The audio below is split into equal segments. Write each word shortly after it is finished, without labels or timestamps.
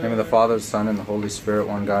In the name of the Father, the Son, and the Holy Spirit,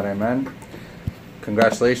 one God, amen.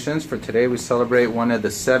 Congratulations. For today we celebrate one of the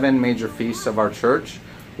 7 major feasts of our church,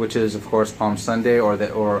 which is, of course, Palm Sunday,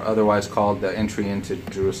 or otherwise called the entry into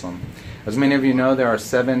Jerusalem. As many of you know, there are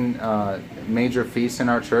 7 major feasts in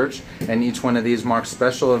our church, and each one of these marks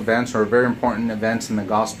special events or very important events in the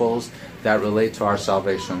Gospels that relate to our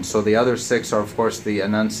salvation. So the other 6 are, of course, the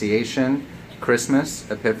Annunciation, Christmas,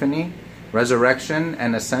 Epiphany, Resurrection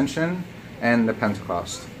and Ascension, and the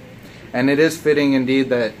Pentecost. And it is fitting indeed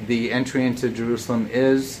that the entry into Jerusalem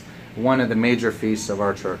is one of the major feasts of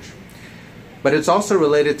our church. But it's also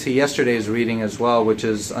related to yesterday's reading as well, which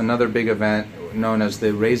is another big event known as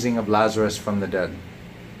the raising of Lazarus from the dead.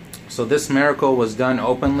 So this miracle was done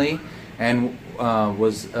openly and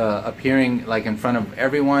was appearing like in front of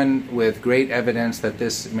everyone with great evidence that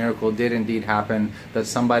this miracle did indeed happen, that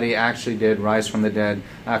somebody actually did rise from the dead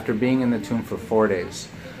after being in the tomb for 4 days.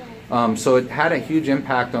 So it had a huge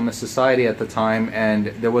impact on the society at the time, and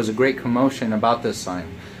there was a great commotion about this sign.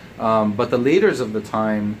 But the leaders of the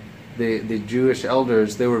time, the Jewish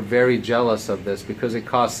elders, they were very jealous of this because it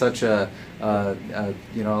caused such it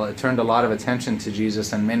turned a lot of attention to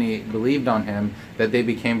Jesus, and many believed on him that they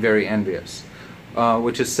became very envious.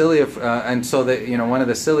 Which is silly, and so that one of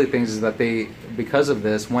the silly things is that they, because of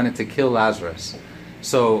this, wanted to kill Lazarus.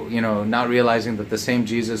 So not realizing that the same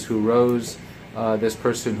Jesus who rose this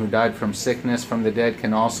person who died from sickness from the dead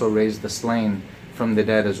can also raise the slain from the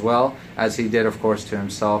dead as well, as he did, of course, to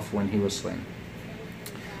himself when he was slain.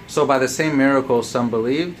 So by the same miracle, some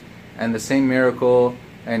believed, and the same miracle,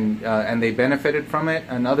 and they benefited from it,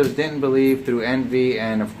 and others didn't believe through envy,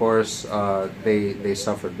 and of course they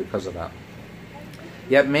suffered because of that.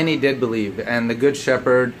 Yet many did believe, and the Good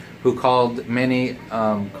Shepherd, who called many,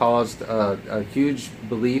 caused a huge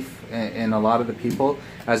belief in a lot of the people,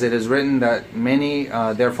 as it is written that many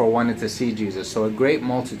therefore wanted to see Jesus. So a great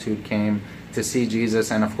multitude came to see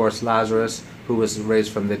Jesus, and of course Lazarus, who was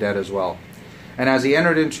raised from the dead as well. And as he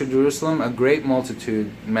entered into Jerusalem, a great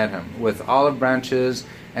multitude met him with olive branches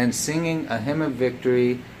and singing a hymn of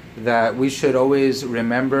victory that we should always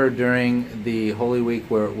remember during the Holy Week,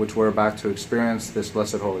 which we're about to experience this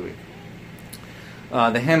Blessed Holy Week.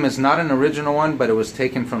 The hymn is not an original one, but it was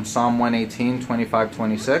taken from Psalm 118,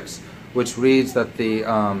 25-26, which reads that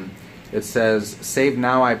it says, "Save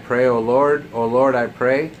now, I pray, O Lord, I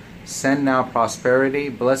pray, send now prosperity,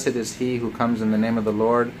 blessed is he who comes in the name of the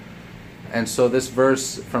Lord." And so this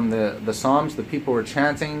verse from the Psalms, the people were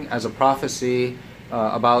chanting as a prophecy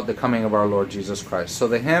about the coming of our Lord Jesus Christ. So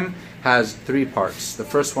the hymn has 3 parts. The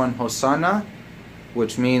first one, Hosanna,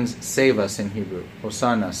 which means save us in Hebrew.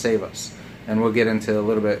 Hosanna, save us. And we'll get into a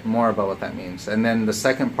little bit more about what that means. And then the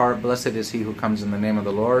second part, blessed is he who comes in the name of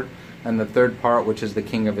the Lord. And the third part, which is the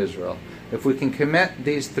King of Israel. If we can commit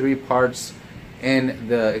these 3 parts in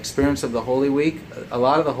the experience of the Holy Week, a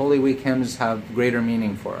lot of the Holy Week hymns have greater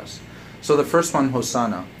meaning for us. So the first one,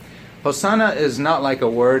 Hosanna. Hosanna is not like a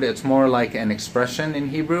word, it's more like an expression in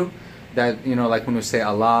Hebrew that, like when we say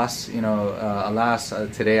alas, alas,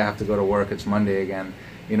 today I have to go to work, it's Monday again.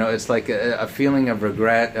 It's like a feeling of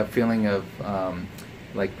regret, a feeling of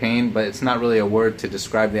like pain, but it's not really a word to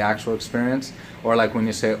describe the actual experience. Or like when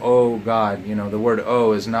you say, oh God, the word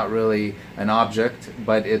oh is not really an object,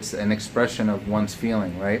 but it's an expression of one's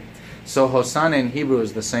feeling, right? So Hosanna in Hebrew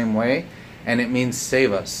is the same way, and it means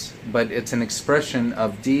save us, but it's an expression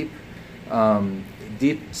of deep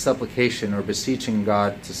supplication or beseeching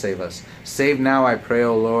God to save us. Save now, I pray,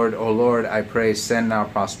 O Lord, I pray, send now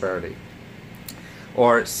prosperity.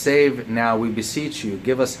 Or save now, we beseech you,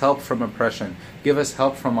 give us help from oppression, give us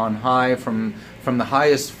help from on high, from the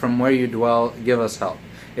highest, from where you dwell, give us help.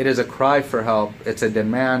 It is a cry for help, it's a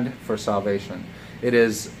demand for salvation. It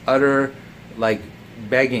is utter, like,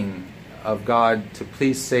 begging of God to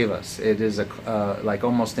please save us. It is like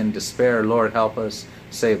almost in despair, Lord, help us,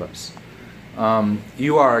 save us.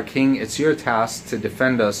 You are our King, it's your task to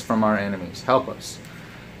defend us from our enemies. Help us.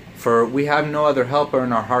 For we have no other helper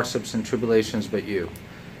in our hardships and tribulations but you.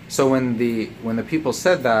 So when the people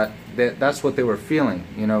said that's what they were feeling,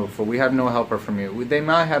 for we have no helper from you. They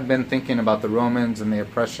might have been thinking about the Romans and the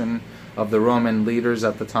oppression of the Roman leaders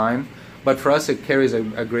at the time, but for us it carries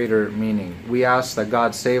a greater meaning. We ask that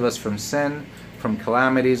God save us from sin, from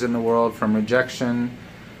calamities in the world, from rejection,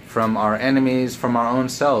 from our enemies, from our own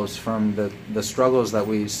selves, from the struggles that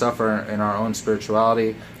we suffer in our own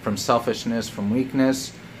spirituality, from selfishness, from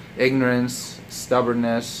weakness, ignorance,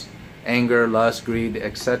 stubbornness, anger, lust, greed,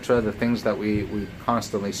 etc., the things that we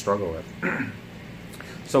constantly struggle with.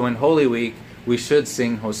 So in Holy Week, we should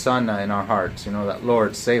sing Hosanna in our hearts, that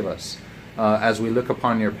Lord, save us. As we look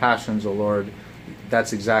upon your passions, O Lord,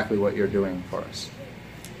 that's exactly what you're doing for us.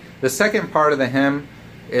 The second part of the hymn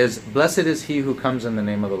is, "Blessed is he who comes in the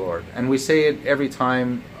name of the Lord." And we say it every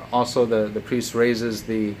time also the priest raises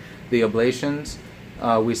the oblations.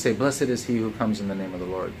 We say, "Blessed is he who comes in the name of the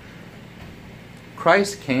Lord."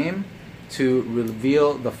 Christ came to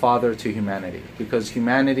reveal the Father to humanity, because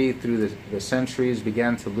humanity through the centuries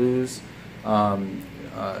began to lose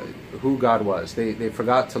who God was. They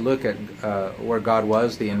forgot to look at where God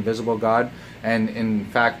was, the invisible God, and in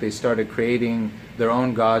fact they started creating their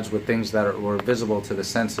own gods with things that were visible to the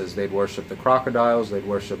senses. They'd worship the crocodiles, they'd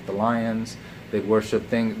worship the lions, they'd worship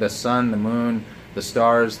the sun, the moon, the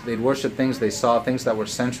stars. They'd worship things they saw, things that were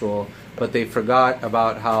sensual, but they forgot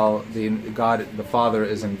about how God the Father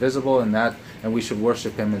is invisible, and we should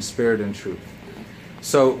worship him in spirit and truth.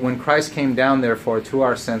 So when Christ came down, therefore, to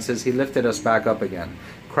our senses, he lifted us back up again.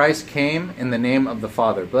 Christ came in the name of the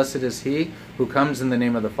Father. Blessed is he who comes in the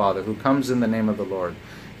name of the Father, who comes in the name of the Lord,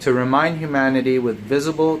 to remind humanity with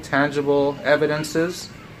visible, tangible evidences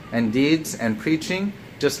and deeds and preaching,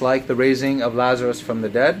 just like the raising of Lazarus from the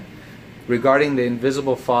dead, regarding the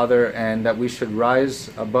invisible Father, and that we should rise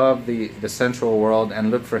above the sensual world and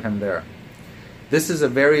look for him there. This is a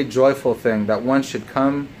very joyful thing, that one should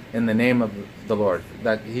come in the name of the Lord,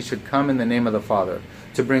 that he should come in the name of the Father,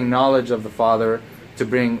 to bring knowledge of the Father, to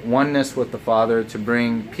bring oneness with the Father, to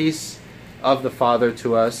bring peace of the Father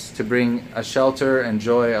to us, to bring a shelter and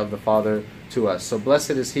joy of the Father to us. So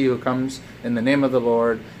blessed is he who comes in the name of the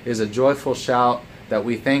Lord is a joyful shout that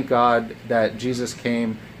we thank God that Jesus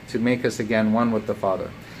came to make us again one with the Father.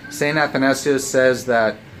 St. Athanasius says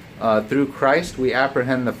that through Christ we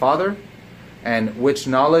apprehend the Father, and which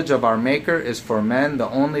knowledge of our Maker is for men the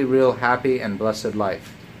only real happy and blessed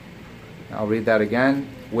life. I'll read that again.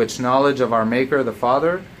 Which knowledge of our Maker, the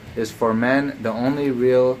Father, is for men the only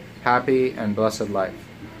real happy and blessed life.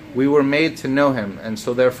 We were made to know him, and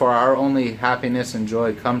so therefore our only happiness and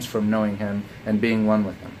joy comes from knowing him and being one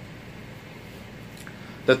with him.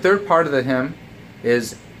 The third part of the hymn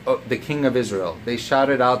is the King of Israel. They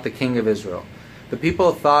shouted out the King of Israel. The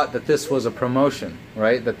people thought that this was a promotion,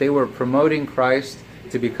 right? That they were promoting Christ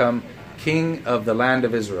to become King of the land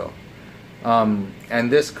of Israel.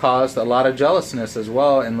 And this caused a lot of jealousness as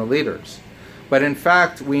well in the leaders. But in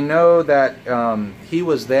fact, we know that he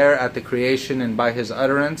was there at the creation, and by his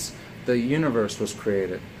utterance, the universe was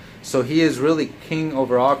created. So he is really king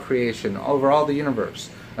over all creation, over all the universe,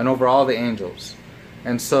 and over all the angels.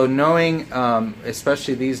 And so knowing,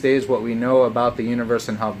 especially these days, what we know about the universe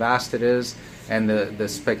and how vast it is, and the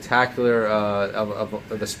spectacular of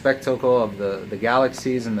the spectacle of the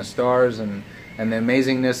galaxies and the stars and the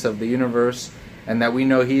amazingness of the universe, and that we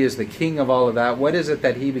know he is the king of all of that, what is it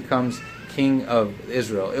that he becomes king of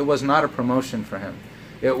Israel? It was not a promotion for him.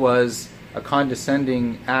 It was a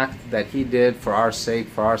condescending act that he did for our sake,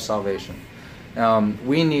 for our salvation.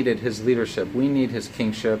 We needed his leadership. We need his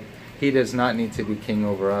kingship. He does not need to be king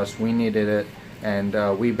over us. We needed it,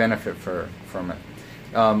 and we benefit from it.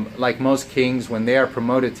 Like most kings, when they are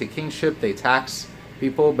promoted to kingship, they tax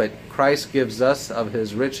people, but Christ gives us of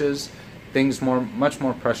his riches things much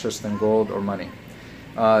more precious than gold or money.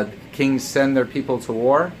 Kings send their people to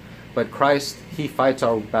war, but Christ, he fights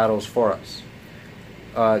our battles for us.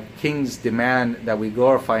 Kings demand that we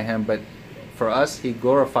glorify him, but for us, he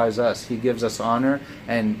glorifies us. He gives us honor,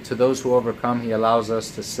 and to those who overcome, he allows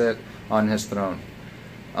us to sit on his throne.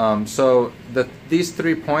 So these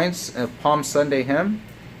 3 points of Palm Sunday hymn,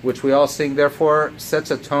 which we all sing, therefore, sets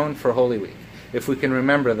a tone for Holy Week, if we can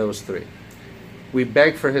remember those 3. We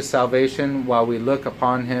beg for his salvation while we look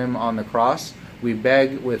upon him on the cross. We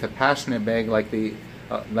beg with a passionate beg, like the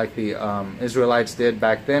Israelites did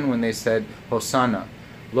back then when they said, Hosanna,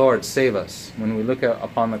 Lord, save us. When we look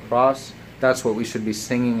upon the cross, that's what we should be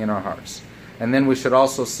singing in our hearts. And then we should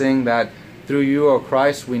also sing that through you, O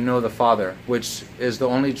Christ, we know the Father, which is the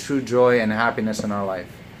only true joy and happiness in our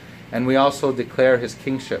life. And we also declare his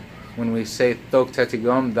kingship. When we say, Thok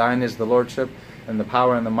tetigom, thine is the lordship and the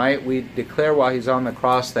power and the might, we declare while he's on the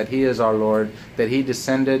cross that he is our Lord, that he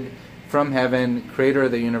descended from heaven, creator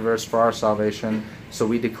of the universe, for our salvation. So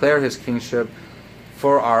we declare his kingship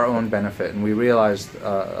for our own benefit, and we realized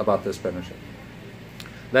about this benefit.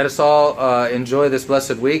 Let us all enjoy this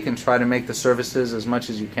blessed week and try to make the services as much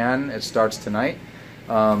as you can. It starts tonight.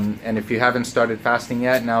 And if you haven't started fasting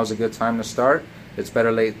yet, now is a good time to start. It's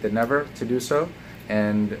better late than never to do so.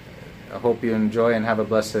 And I hope you enjoy and have a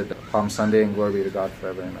blessed Palm Sunday, and glory be to God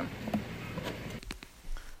forever. Amen.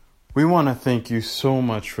 We want to thank you so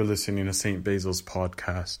much for listening to St. Basil's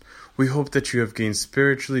podcast. We hope that you have gained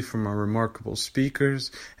spiritually from our remarkable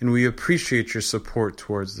speakers, and we appreciate your support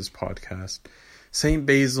towards this podcast. St.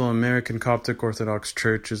 Basil American Coptic Orthodox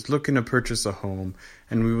Church is looking to purchase a home,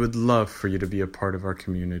 and we would love for you to be a part of our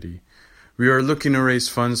community. We are looking to raise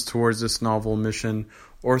funds towards this novel mission,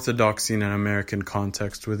 Orthodoxy in an American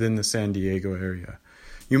Context, within the San Diego area.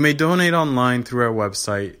 You may donate online through our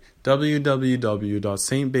website,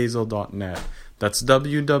 www.stbasil.net. That's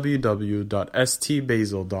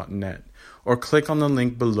www.stbasil.net. Or click on the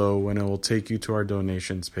link below and it will take you to our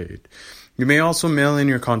donations page. You may also mail in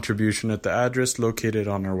your contribution at the address located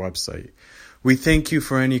on our website. We thank you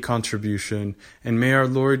for any contribution, and may our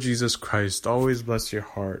Lord Jesus Christ always bless your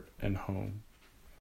heart and home.